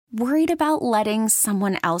Worried about letting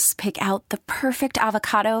someone else pick out the perfect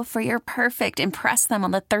avocado for your perfect impress them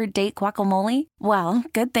on the third date guacamole? Well,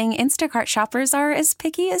 good thing Instacart shoppers are as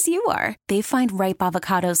picky as you are. They find ripe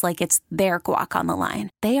avocados like it's their guac on the line.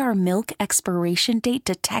 They are milk expiration date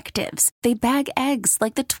detectives. They bag eggs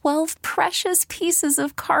like the 12 precious pieces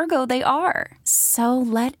of cargo they are. So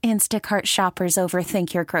let Instacart shoppers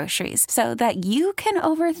overthink your groceries so that you can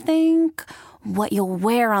overthink what you'll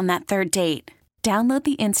wear on that third date. Download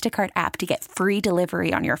the Instacart app to get free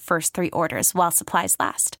delivery on your first 3 orders while supplies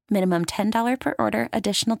last. Minimum $10 per order.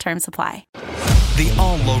 Additional terms apply. The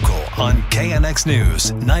All Local on KNX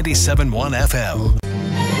News 97.1 FM.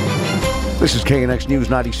 This is KNX News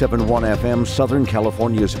 97.1 FM, Southern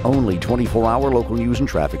California's only 24-hour local news and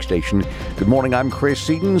traffic station. Good morning, I'm Chris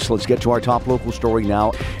Seatons. Let's get to our top local story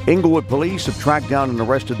now. Inglewood police have tracked down and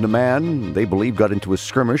arrested a man they believe got into a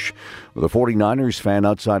skirmish with a 49ers fan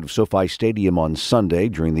outside of SoFi Stadium on Sunday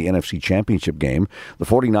during the NFC Championship game. The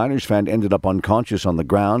 49ers fan ended up unconscious on the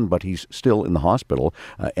ground, but he's still in the hospital,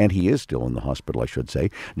 and he is still in the hospital, I should say.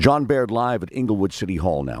 John Baird live at Inglewood City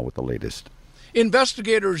Hall now with the latest.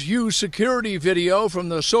 Investigators used security video from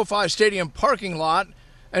the SoFi Stadium parking lot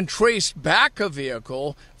and traced back a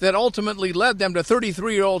vehicle that ultimately led them to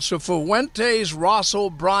 33-year-old Cifuentes Russell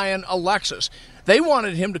Brian Alexis. They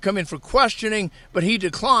wanted him to come in for questioning, but he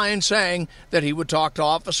declined, saying that he would talk to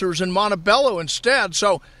officers in Montebello instead.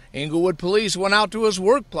 So Inglewood police went out to his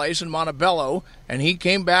workplace in Montebello, and he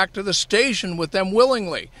came back to the station with them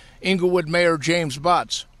willingly. Inglewood Mayor James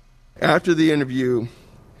Butts. After the interview,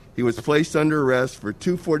 he was placed under arrest for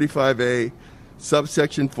 245A,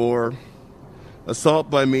 subsection 4, assault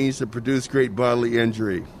by means to produce great bodily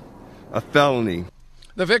injury, a felony.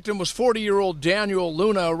 The victim was 40-year-old Daniel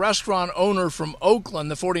Luna, a restaurant owner from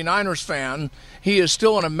Oakland, the 49ers fan. He is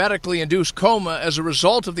still in a medically induced coma as a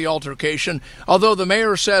result of the altercation, although the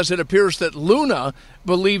mayor says it appears that Luna,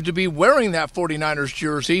 believed to be wearing that 49ers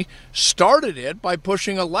jersey, started it by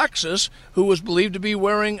pushing Alexis, who was believed to be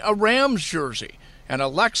wearing a Rams jersey. And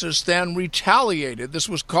Alexis then retaliated. This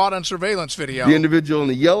was caught on surveillance video. The individual in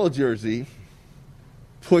the yellow jersey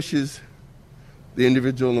pushes the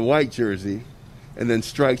individual in the white jersey and then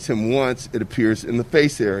strikes him once, it appears, in the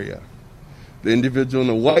face area. The individual in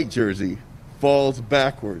the white jersey falls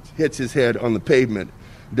backwards, hits his head on the pavement,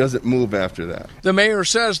 doesn't move after that. The mayor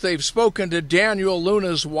says they've spoken to Daniel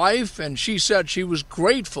Luna's wife, and she said she was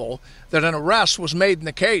grateful that an arrest was made in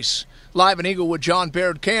the case. Live in Inglewood, John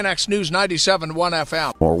Baird, KNX News 97.1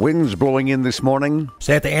 FM. More winds blowing in this morning.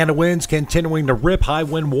 Santa Ana winds continuing to rip. High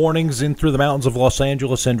wind warnings in through the mountains of Los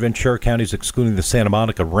Angeles and Ventura counties, excluding the Santa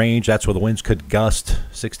Monica range. That's where the winds could gust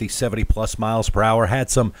 60, 70-plus miles per hour. Had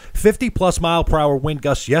some 50-plus mile per hour wind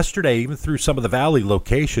gusts yesterday, even through some of the valley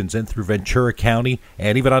locations in through Ventura County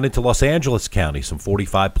and even on into Los Angeles County. Some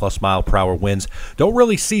 45-plus mile per hour winds. Don't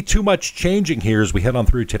really see too much changing here as we head on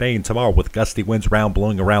through today and tomorrow with gusty winds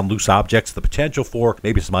blowing around loose objects, the potential for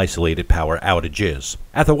maybe some isolated power outages.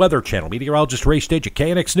 At the Weather Channel, meteorologist Ray Stage at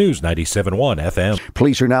KNX News 97.1 FM.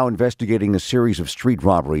 Police are now investigating a series of street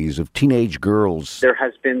robberies of teenage girls. There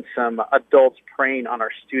has been some adults preying on our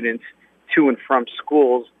students to and from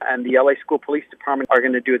schools, and the LA School Police Department are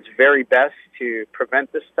going to do its very best to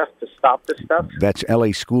prevent this stuff, to stop this stuff. That's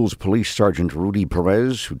LA Schools Police Sergeant Rudy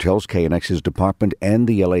Perez, who tells KNX's department and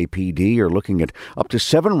the LAPD are looking at up to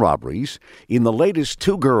 7 robberies. In the latest,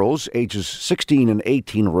 2 girls, ages 16 and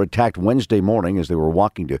 18, were attacked Wednesday morning as they were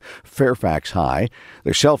walking to Fairfax High.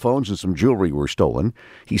 Their cell phones and some jewelry were stolen.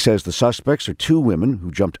 He says the suspects are 2 women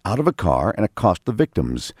who jumped out of a car and accosted the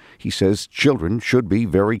victims. He says children should be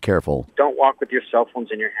very careful. Don't walk with your cell phones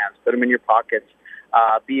in your hands. Put them in your pockets.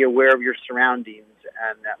 Be aware of your surroundings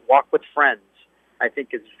and walk with friends. I think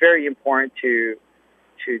it's very important to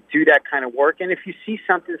do that kind of work. And if you see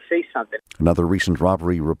something, say something. Another recent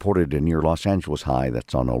robbery reported near Los Angeles High.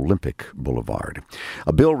 That's on Olympic Boulevard.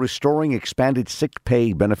 A bill restoring expanded sick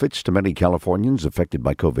pay benefits to many Californians affected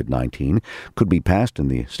by COVID-19 could be passed in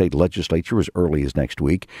the state legislature as early as next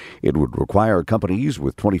week. It would require companies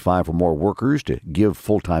with 25 or more workers to give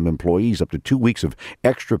full-time employees up to 2 weeks of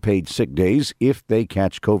extra paid sick days if they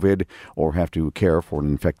catch COVID or have to care for an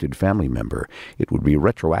infected family member. It would be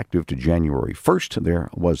retroactive to January 1st. There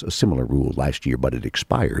was a similar rule last year, but it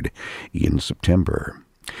expired in September.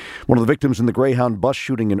 One of the victims in the Greyhound bus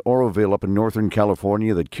shooting in Oroville up in Northern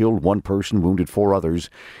California that killed 1 person, wounded 4 others,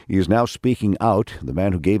 he is now speaking out. The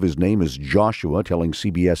man who gave his name is Joshua, telling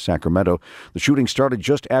CBS Sacramento the shooting started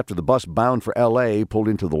just after the bus bound for L.A. pulled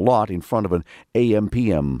into the lot in front of an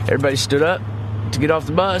AMPM. Everybody stood up to get off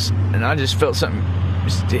the bus, and I just felt something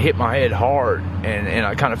just to hit my head hard, and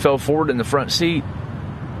I kind of fell forward in the front seat.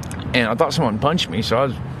 and I thought someone punched me, so I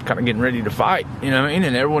was kind of getting ready to fight, you know what I mean?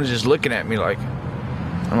 And everyone's just looking at me like,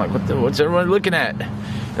 I'm like, what's everyone looking at?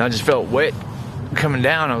 And I just felt wet coming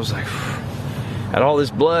down. I was like, had all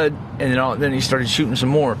this blood, and then he started shooting some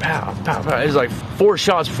more. Pow, pow, pow. It was like 4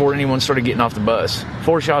 shots before anyone started getting off the bus.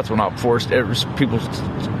 4 shots went off before people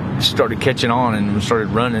started catching on and started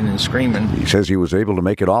running and screaming. He says he was able to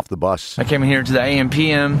make it off the bus. I came in here to the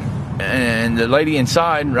AM/PM, and the lady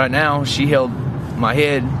inside right now, she held my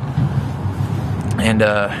head, and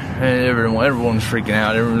everyone was freaking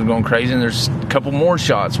out. Everyone was going crazy, and there's a couple more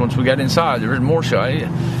shots. Once we got inside, there was more shots.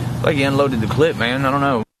 Like he unloaded the clip, man. I don't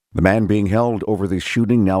know. The man being held over this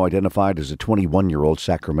shooting, now identified as a 21-year-old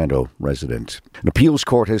Sacramento resident. An appeals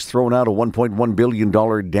court has thrown out a $1.1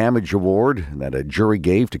 billion damage award that a jury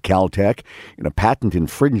gave to Caltech in a patent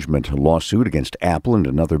infringement lawsuit against Apple and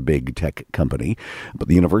another big tech company. But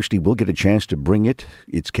the university will get a chance to bring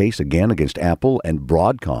its case again against Apple and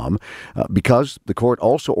Broadcom because the court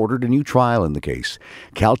also ordered a new trial in the case.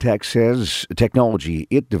 Caltech says technology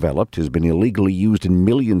it developed has been illegally used in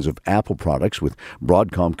millions of Apple products, with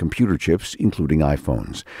Broadcom computer chips, including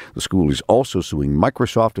iPhones. The school is also suing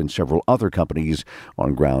Microsoft and several other companies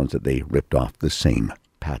on grounds that they ripped off the same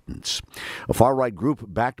patents. A far-right group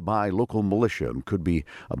backed by local militia could be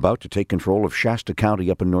about to take control of Shasta County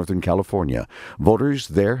up in Northern California. Voters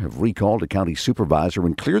there have recalled a county supervisor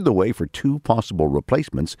and cleared the way for 2 possible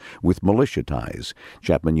replacements with militia ties.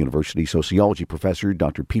 Chapman University sociology professor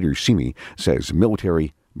Dr. Peter Simi says militia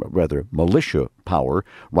power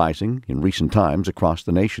rising in recent times across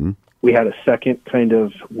the nation. We had a second kind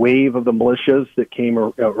of wave of the militias that came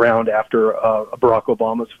around after Barack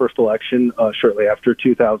Obama's first election, shortly after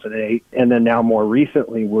 2008. And then now more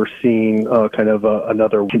recently, we're seeing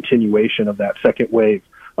another continuation of that second wave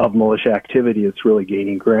of militia activity. It's really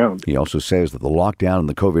gaining ground. He also says that the lockdown and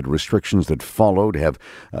the COVID restrictions that followed have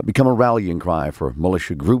become a rallying cry for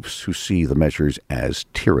militia groups who see the measures as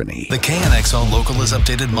tyranny. The KNX All Local is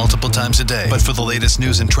updated multiple times a day. But for the latest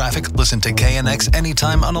news and traffic, listen to KNX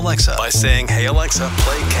anytime on Alexa by saying, "Hey Alexa,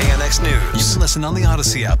 play KNX News." You can listen on the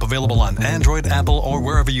Odyssey app, available on Android, Apple, or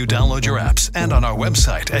wherever you download your apps, and on our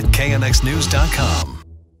website at knxnews.com.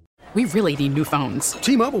 We really need new phones.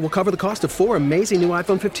 T-Mobile will cover the cost of 4 amazing new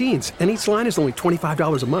iPhone 15s, and each line is only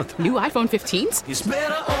 $25 a month. New iPhone 15s? It's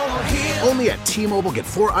better over here. Only at T-Mobile, get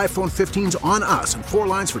 4 iPhone 15s on us and 4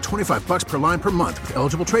 lines for $25 per line per month with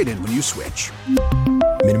eligible trade-in when you switch.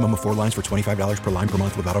 Minimum of 4 lines for $25 per line per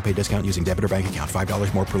month with autopay discount using debit or bank account.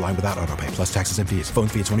 $5 more per line without autopay, plus taxes and fees. Phone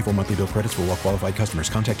fee at 24 monthly bill credits for well-qualified customers.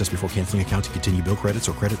 Contact us before canceling account to continue bill credits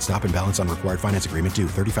or credit stop and balance on required finance agreement due.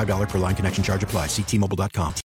 $35 per line connection charge applies. See T-Mobile.com.